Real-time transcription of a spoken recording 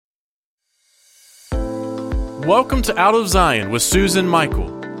Welcome to Out of Zion with Susan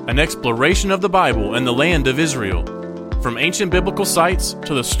Michael, an exploration of the Bible and the land of Israel. From ancient biblical sites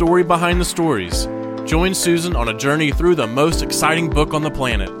to the story behind the stories, join Susan on a journey through the most exciting book on the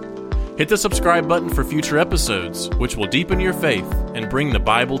planet. Hit the subscribe button for future episodes, which will deepen your faith and bring the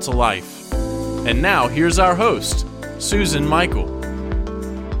Bible to life. And now, here's our host, Susan Michael.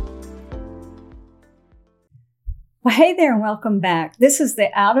 Well, hey there and welcome back. This is the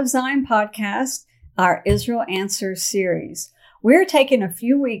Out of Zion podcast, our Israel Answers series. We're taking a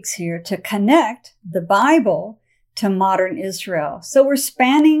few weeks here to connect the Bible to modern Israel. So we're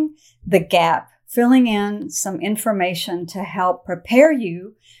spanning the gap, filling in some information to help prepare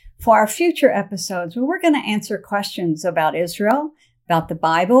you for our future episodes where we're going to answer questions about Israel, about the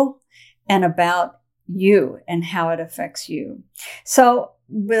Bible, and about you and how it affects you. So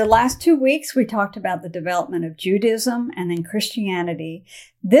the last 2 weeks, we talked about the development of Judaism and then Christianity.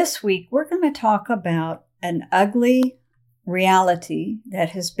 This week, we're going to talk about an ugly reality that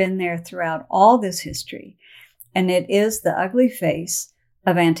has been there throughout all this history, and it is the ugly face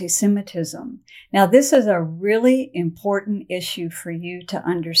of anti-Semitism. Now, this is a really important issue for you to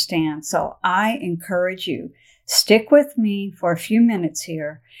understand, so I encourage you, stick with me for a few minutes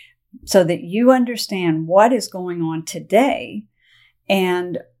here so that you understand what is going on today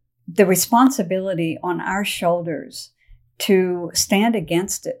and the responsibility on our shoulders to stand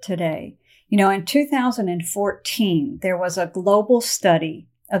against it today. You know, in 2014, there was a global study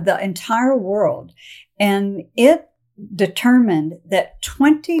of the entire world, and it determined that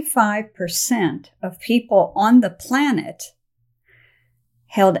 25% of people on the planet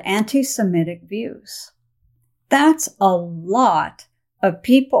held anti-Semitic views. That's a lot of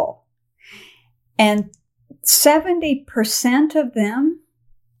people. And 70% of them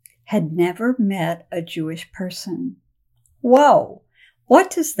had never met a Jewish person. Whoa,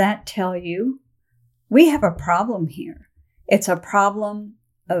 what does that tell you? We have a problem here. It's a problem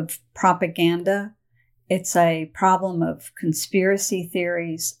of propaganda. It's a problem of conspiracy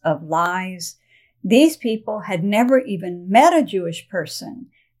theories, of lies. These people had never even met a Jewish person,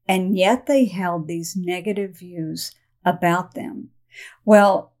 and yet they held these negative views about them.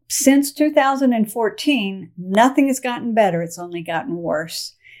 Well, since 2014, nothing has gotten better. It's only gotten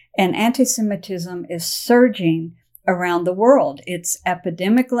worse. And anti-Semitism is surging around the world. It's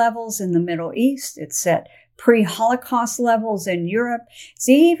epidemic levels in the Middle East. It's at pre-Holocaust levels in Europe. It's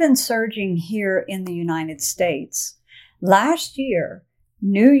even surging here in the United States. Last year,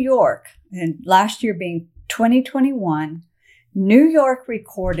 New York, and last year being 2021, New York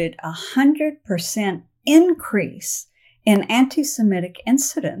recorded 100% increase in anti-Semitic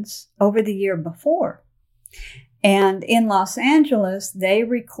incidents over the year before. And in Los Angeles, they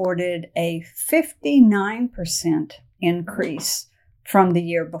recorded a 59% increase from the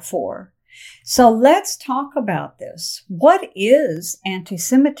year before. So let's talk about this. What is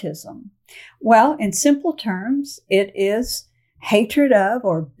anti-Semitism? Well, in simple terms, it is hatred of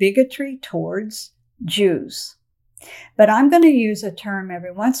or bigotry towards Jews. But I'm going to use a term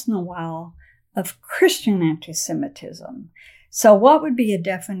every once in a while of Christian anti-Semitism. So what would be a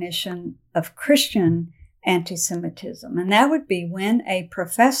definition of Christian anti-Semitism? And that would be when a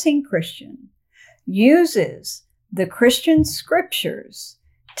professing Christian uses the Christian scriptures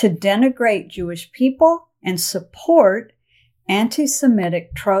to denigrate Jewish people and support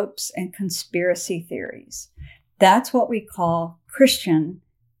anti-Semitic tropes and conspiracy theories. That's what we call Christian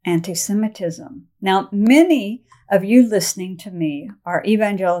anti-Semitism. Now, many of you listening to me are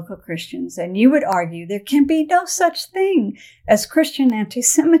evangelical Christians, and you would argue there can be no such thing as Christian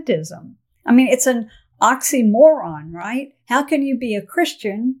anti-Semitism. I mean, it's an oxymoron, right? How can you be a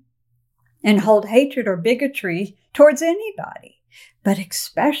Christian and hold hatred or bigotry towards anybody, but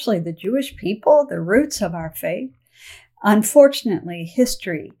especially the Jewish people, the roots of our faith? Unfortunately,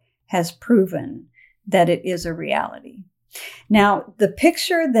 history has proven that it is a reality. Now, the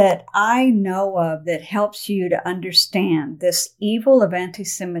picture that I know of that helps you to understand this evil of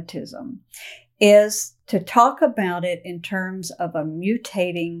anti-Semitism is to talk about it in terms of a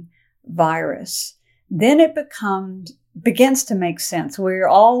mutating virus. Then it begins to make sense. We're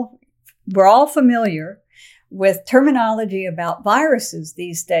all familiar with terminology about viruses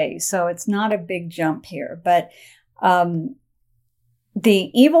these days, so it's not a big jump here. But the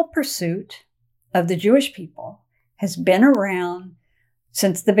evil pursuit of the Jewish people has been around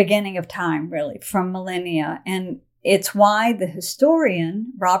since the beginning of time, really, from millennia. And it's why the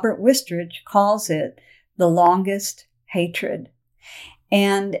historian Robert Wistridge calls it the longest hatred.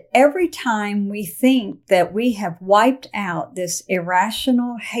 And every time we think that we have wiped out this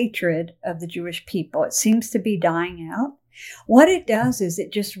irrational hatred of the Jewish people, it seems to be dying out. What it does is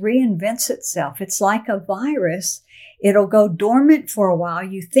it just reinvents itself. It's like a virus. It'll go dormant for a while.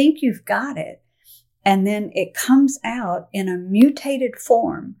 You think you've got it. And then it comes out in a mutated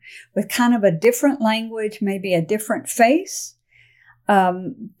form with kind of a different language, maybe a different face.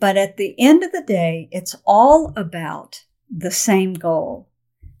 But at the end of the day, it's all about the same goal,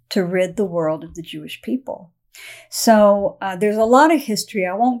 to rid the world of the Jewish people. So there's a lot of history.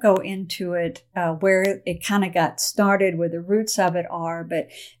 I won't go into it where it kind of got started, where the roots of it are. But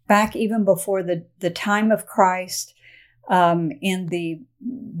back even before the time of Christ, in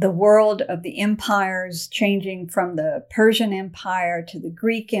the world of the empires, changing from the Persian Empire to the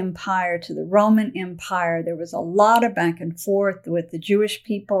Greek Empire to the Roman Empire, there was a lot of back and forth with the Jewish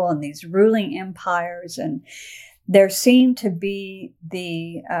people and these ruling empires. And there seemed to be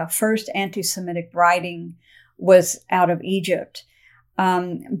the first anti-Semitic writing was out of Egypt.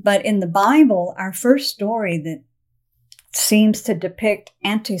 But in the Bible, our first story that seems to depict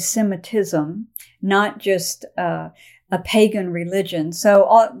anti-Semitism, not just a pagan religion.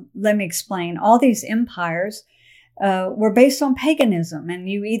 So let me explain. All these empires were based on paganism, and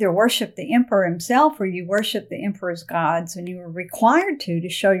you either worship the emperor himself or you worship the emperor's gods, and you were required to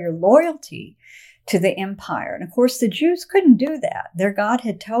show your loyalty to the empire. And of course, the Jews couldn't do that. Their God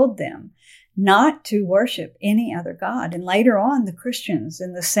had told them not to worship any other god. And later on, the Christians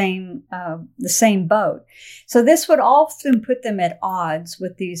in the same boat. So this would often put them at odds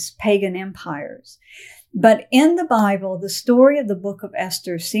with these pagan empires. But in the Bible, the story of the book of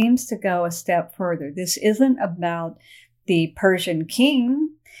Esther seems to go a step further. This isn't about the Persian king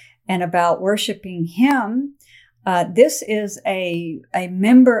and about worshiping him. This is a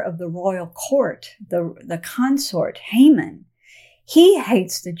member of the royal court, the consort, Haman. He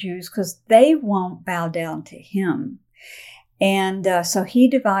hates the Jews because they won't bow down to him. And so he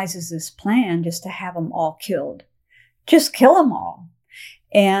devises this plan just to have them all killed. Just kill them all.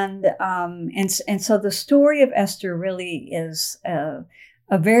 And so the story of Esther really is a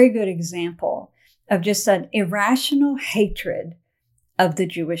very good example of just an irrational hatred of the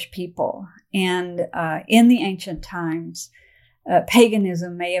Jewish people. And in the ancient times,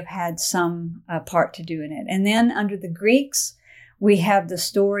 paganism may have had some part to do in it. And then under the Greeks, we have the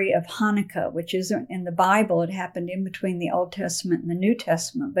story of Hanukkah, which isn't in the Bible. It happened in between the Old Testament and the New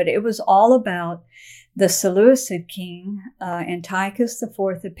Testament. But it was all about the Seleucid king, Antiochus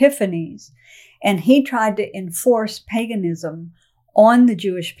IV Epiphanes. And he tried to enforce paganism on the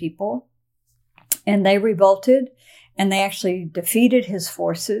Jewish people. And they revolted, and they actually defeated his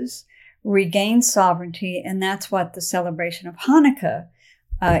forces, regained sovereignty, and that's what the celebration of Hanukkah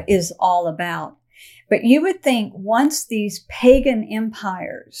is all about. But you would think once these pagan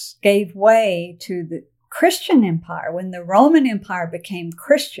empires gave way to the Christian empire, when the Roman Empire became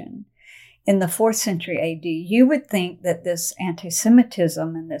Christian in the 4th century AD, you would think that this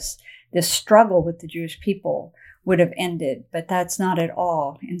anti-Semitism and this struggle with the Jewish people would have ended, but that's not at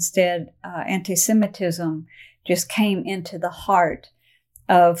all. Instead, anti-Semitism just came into the heart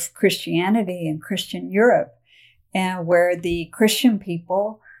of Christianity and Christian Europe, and where the Christian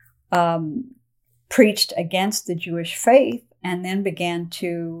people preached against the Jewish faith and then began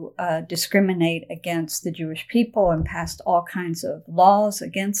to discriminate against the Jewish people and passed all kinds of laws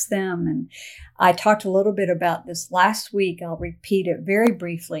against them. And I talked a little bit about this last week. I'll repeat it very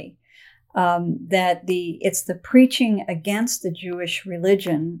briefly, that it's the preaching against the Jewish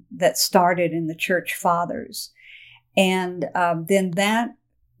religion that started in the church fathers. And then that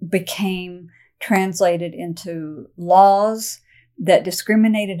became translated into laws that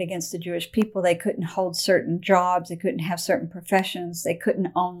discriminated against the Jewish people. They couldn't hold certain jobs. They couldn't have certain professions. They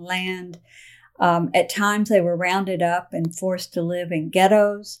couldn't own land. At times they were rounded up and forced to live in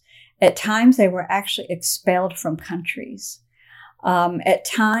ghettos. At times they were actually expelled from countries. At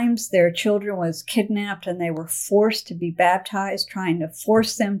times their children was kidnapped and they were forced to be baptized, trying to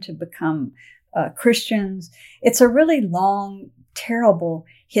force them to become Christians. It's a really long, terrible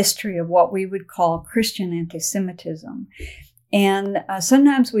history of what we would call Christian anti-Semitism. And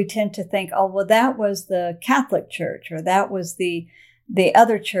sometimes we tend to think, oh, well, that was the Catholic Church, or that was the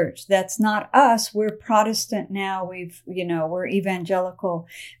other church. That's not us. We're Protestant now. We're evangelical.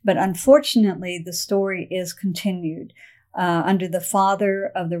 But unfortunately, the story is continued under the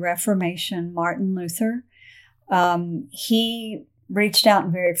father of the Reformation, Martin Luther. He reached out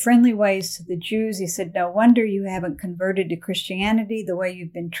in very friendly ways to the Jews. He said, no wonder you haven't converted to Christianity the way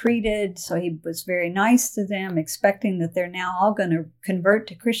you've been treated. So he was very nice to them, expecting that they're now all going to convert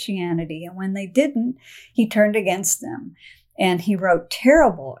to Christianity. And when they didn't, he turned against them. And he wrote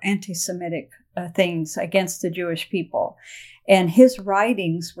terrible anti-Semitic things against the Jewish people. And his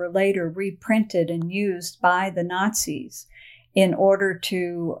writings were later reprinted and used by the Nazis in order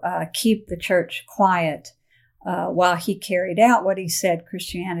to keep the church quiet while he carried out what he said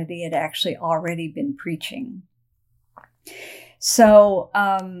Christianity had actually already been preaching. So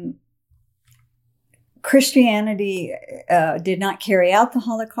Christianity did not carry out the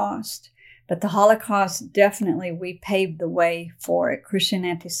Holocaust, but the Holocaust definitely, we paved the way for it. Christian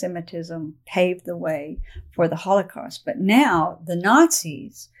anti-Semitism paved the way for the Holocaust. But now the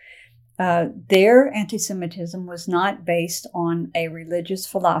Nazis, their anti-Semitism was not based on a religious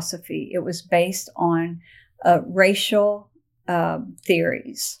philosophy. It was based on racial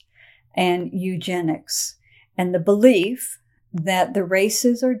theories and eugenics and the belief that the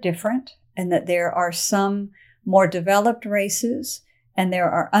races are different and that there are some more developed races and there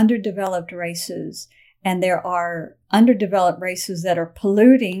are underdeveloped races, and there are underdeveloped races that are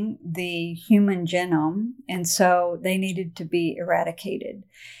polluting the human genome, and so they needed to be eradicated.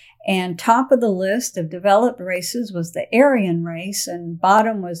 And top of the list of developed races was the Aryan race, and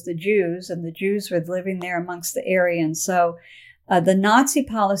bottom was the Jews, and the Jews were living there amongst the Aryans. So the Nazi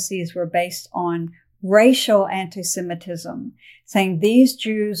policies were based on racial anti-Semitism, saying these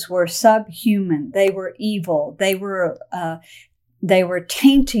Jews were subhuman, they were evil, they were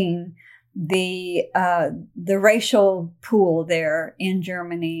tainting the racial pool there in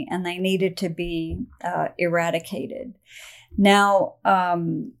Germany, and they needed to be eradicated. Now,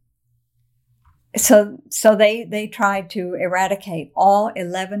 so they tried to eradicate all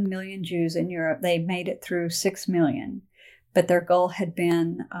 11 million Jews in Europe. They made it through 6 million, but their goal had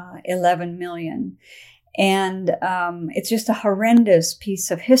been 11 million. And it's just a horrendous piece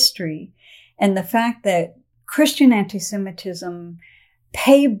of history. And the fact that Christian anti-Semitism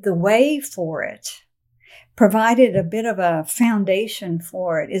paved the way for it, provided a bit of a foundation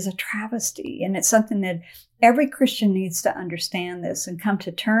for it, is a travesty. And it's something that every Christian needs to understand this and come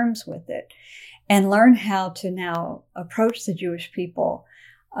to terms with it and learn how to now approach the Jewish people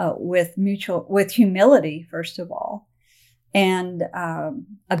with humility, first of all, and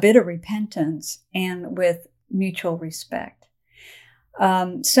a bit of repentance and with mutual respect.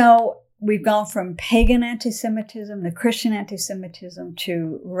 So we've gone from pagan anti-Semitism to Christian anti-Semitism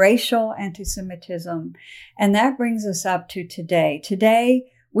to racial anti-Semitism, and that brings us up to today.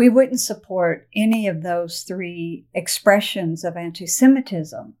 Today, we wouldn't support any of those three expressions of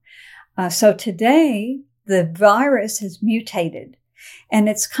anti-Semitism. So today, the virus has mutated, and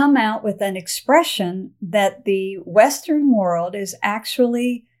it's come out with an expression that the Western world is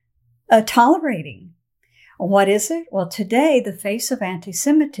actually tolerating. What is it? Well, today, the face of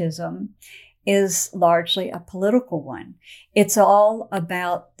anti-Semitism is largely a political one. It's all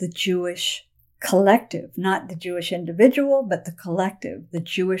about the Jewish collective, not the Jewish individual, but the collective, the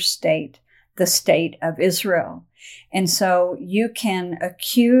Jewish state, the state of Israel. And so you can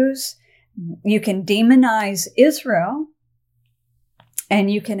demonize Israel,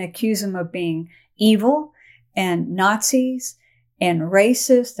 and you can accuse them of being evil and Nazis and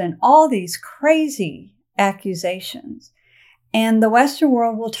racist and all these crazy accusations. And the Western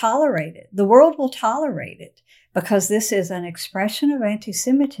world will tolerate it. The world will tolerate it because this is an expression of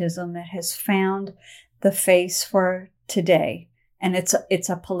anti-Semitism that has found the face for today. And it's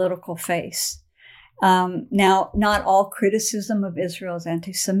a political face. Now, not all criticism of Israel is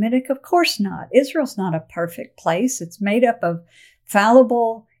anti-Semitic. Of course not. Israel's not a perfect place. It's made up of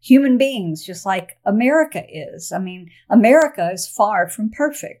fallible human beings, just like America is. I mean, America is far from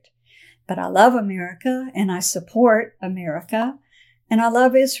perfect. But I love America, and I support America, and I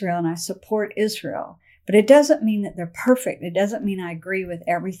love Israel, and I support Israel. But it doesn't mean that they're perfect. It doesn't mean I agree with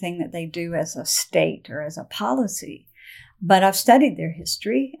everything that they do as a state or as a policy. But I've studied their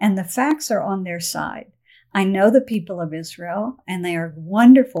history, and the facts are on their side. I know the people of Israel, and they are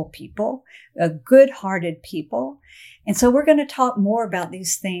wonderful people, good-hearted people. And so we're going to talk more about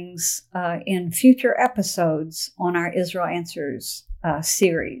these things in future episodes on our Israel Answers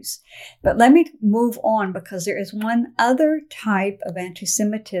series. But let me move on, because there is one other type of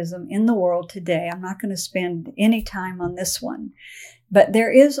anti-Semitism in the world today. I'm not going to spend any time on this one. But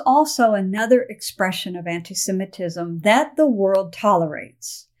there is also another expression of anti-Semitism that the world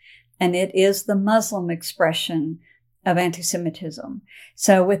tolerates, and it is the Muslim expression of anti-Semitism.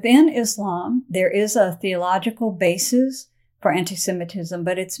 So within Islam, there is a theological basis for anti-Semitism,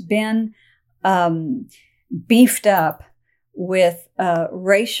 but it's been beefed up with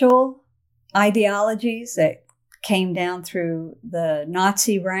racial ideologies that came down through the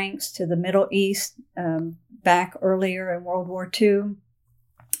Nazi ranks to the Middle East back earlier in World War II.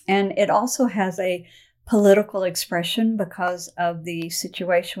 And it also has a political expression because of the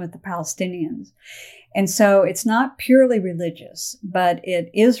situation with the Palestinians. And so it's not purely religious, but it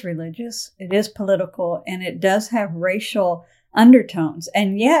is religious, it is political, and it does have racial undertones.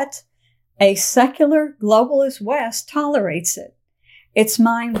 And yet, a secular globalist West tolerates it. It's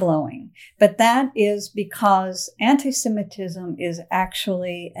mind-blowing. But that is because anti-Semitism is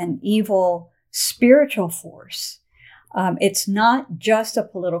actually an evil spiritual force. It's not just a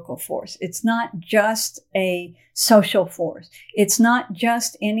political force. It's not just a social force. It's not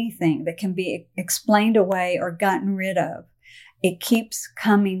just anything that can be explained away or gotten rid of. It keeps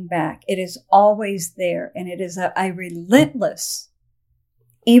coming back. It is always there, and it is a relentless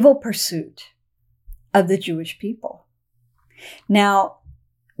evil pursuit of the Jewish people. Now,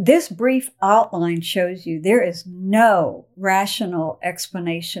 this brief outline shows you there is no rational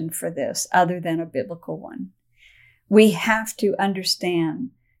explanation for this other than a biblical one. We have to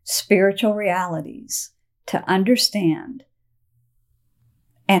understand spiritual realities to understand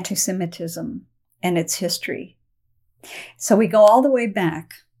anti-Semitism and its history. So we go all the way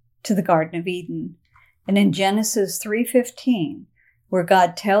back to the Garden of Eden. And in Genesis 3:15, where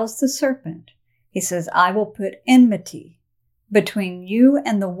God tells the serpent, he says, I will put enmity between you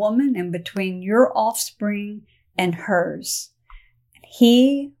and the woman and between your offspring and hers.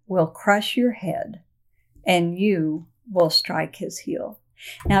 He will crush your head and you will strike his heel.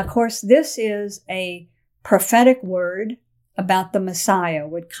 Now, of course, this is a prophetic word about the Messiah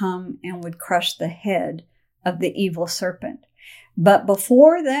would come and would crush the head of the evil serpent. But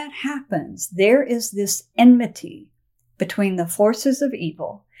before that happens, there is this enmity between the forces of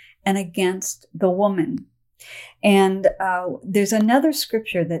evil and against the woman. And there's another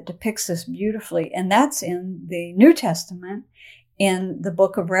scripture that depicts this beautifully, and that's in the New Testament, in the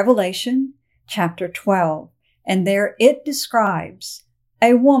book of Revelation, chapter 12. And there it describes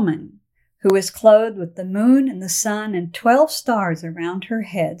a woman who is clothed with the moon and the sun and 12 stars around her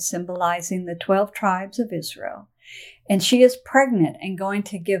head, symbolizing the 12 tribes of Israel. And she is pregnant and going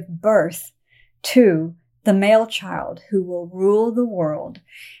to give birth to the male child who will rule the world.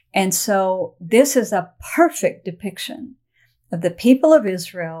 And so this is a perfect depiction of the people of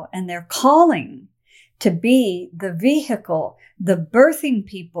Israel and their calling to be the vehicle, the birthing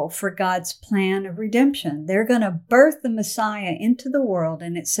people for God's plan of redemption. They're going to birth the Messiah into the world.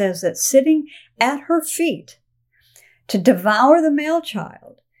 And it says that sitting at her feet to devour the male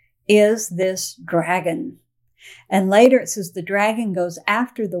child is this dragon. And later it says the dragon goes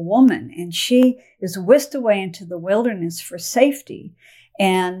after the woman and she is whisked away into the wilderness for safety.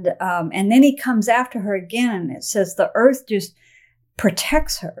 And then he comes after her again, and it says the earth just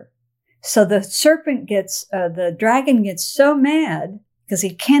protects her. So the the dragon gets so mad because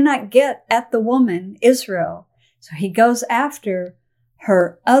he cannot get at the woman, Israel. So he goes after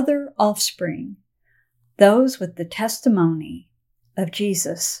her other offspring, those with the testimony of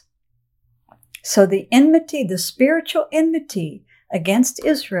Jesus. So the enmity, the spiritual enmity against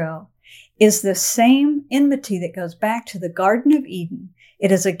Israel is the same enmity that goes back to the Garden of Eden.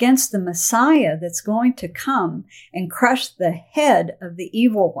 It is against the Messiah that's going to come and crush the head of the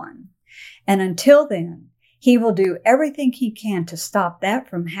evil one. And until then, he will do everything he can to stop that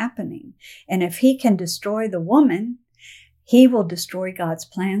from happening. And if he can destroy the woman, he will destroy God's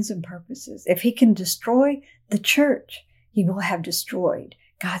plans and purposes. If he can destroy the church, he will have destroyed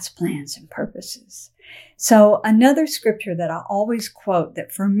God's plans and purposes. So another scripture that I always quote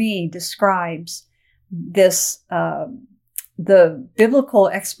that for me describes this, the biblical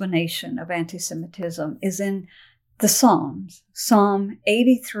explanation of anti-Semitism is in the Psalms, Psalm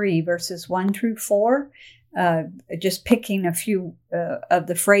 83, verses 1 through 4, just picking a few of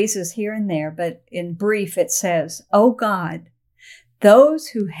the phrases here and there, but in brief it says, O God, those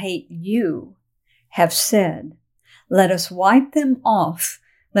who hate you have said, let us wipe them off,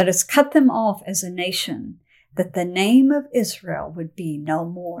 let us cut them off as a nation, that the name of Israel would be no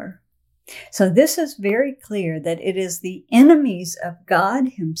more. So this is very clear that it is the enemies of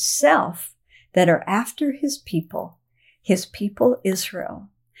God himself that are after his people Israel.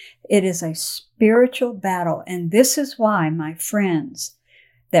 It is a spiritual battle. And this is why, my friends,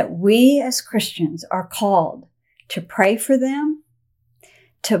 that we as Christians are called to pray for them,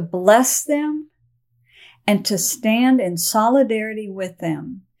 to bless them, and to stand in solidarity with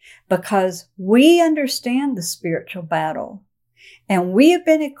them, because we understand the spiritual battle and we have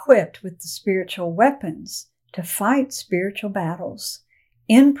been equipped with the spiritual weapons to fight spiritual battles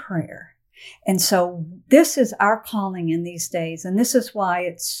in prayer. And so this is our calling in these days. And this is why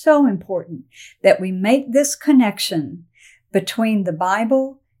it's so important that we make this connection between the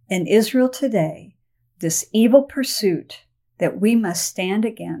Bible and Israel today, this evil pursuit that we must stand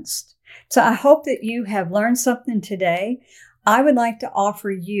against. So I hope that you have learned something today. I would like to offer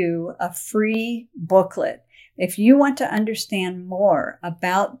you a free booklet. If you want to understand more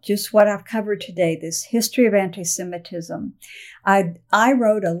about just what I've covered today, this history of anti-Semitism, I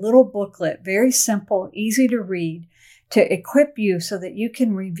wrote a little booklet, very simple, easy to read, to equip you so that you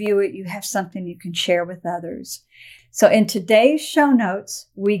can review it. You have something you can share with others. So in today's show notes,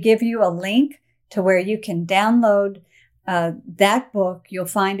 we give you a link to where you can download that book. You'll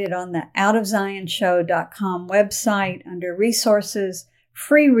find it on the outofzionshow.com website under resources,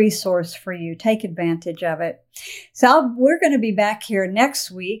 free resource for you. Take advantage of it. So we're going to be back here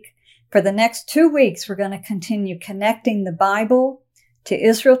next week. For the next 2 weeks, we're going to continue connecting the Bible to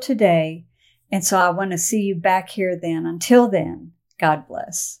Israel today. And so I want to see you back here then. Until then, God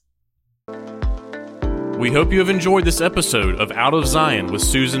bless. We hope you have enjoyed this episode of Out of Zion with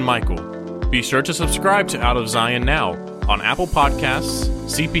Susan Michael. Be sure to subscribe to Out of Zion now on Apple Podcasts,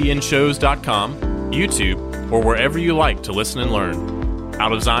 cpnshows.com, YouTube, or wherever you like to listen and learn.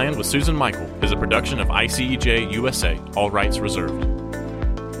 Out of Zion with Susan Michael is a production of ICEJ USA, all rights reserved.